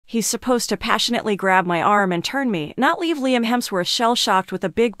He's supposed to passionately grab my arm and turn me, not leave Liam Hemsworth shell-shocked with a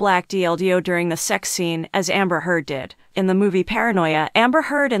big black DLDO during the sex scene, as Amber Heard did. In the movie Paranoia, Amber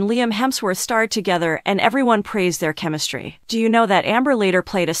Heard and Liam Hemsworth starred together, and everyone praised their chemistry. Do you know that Amber later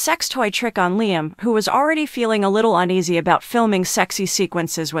played a sex toy trick on Liam, who was already feeling a little uneasy about filming sexy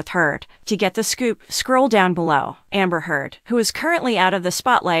sequences with Heard? To get the scoop, scroll down below. Amber Heard, who is currently out of the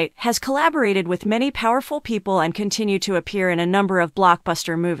spotlight, has collaborated with many powerful people and continued to appear in a number of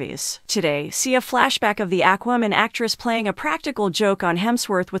blockbuster movies. Today, see a flashback of the Aquaman actress playing a practical joke on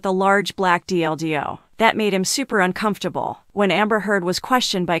Hemsworth with a large black DLDO. That made him super uncomfortable. When Amber Heard was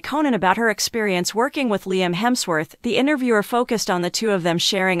questioned by Conan about her experience working with Liam Hemsworth, the interviewer focused on the two of them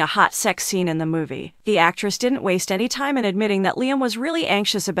sharing a hot sex scene in the movie. The actress didn't waste any time in admitting that Liam was really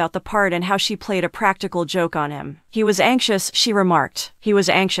anxious about the part and how she played a practical joke on him. He was anxious, she remarked. He was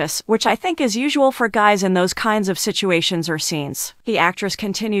anxious, which I think is usual for guys in those kinds of situations or scenes. The actress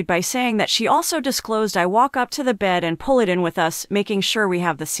continued by saying that she also disclosed, I walk up to the bed and pull it in with us, making sure we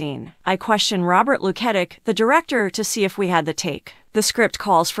have the scene. I questioned Robert Luketic, the director, to see if we had the take. The script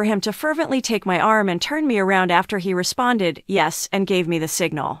calls for him to fervently take my arm and turn me around after he responded, yes, and gave me the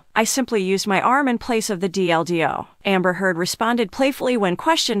signal. I simply used my arm in place of the DLDO. Amber Heard responded playfully when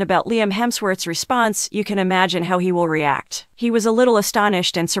questioned about Liam Hemsworth's response. You can imagine how he will react. He was a little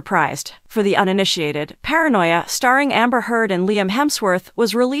astonished and surprised. For the uninitiated, Paranoia, starring Amber Heard and Liam Hemsworth,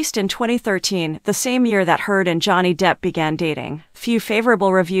 was released in 2013, the same year that Heard and Johnny Depp began dating. Few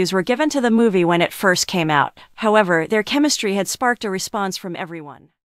favorable reviews were given to the movie when it first came out. However, their chemistry had sparked a response from everyone.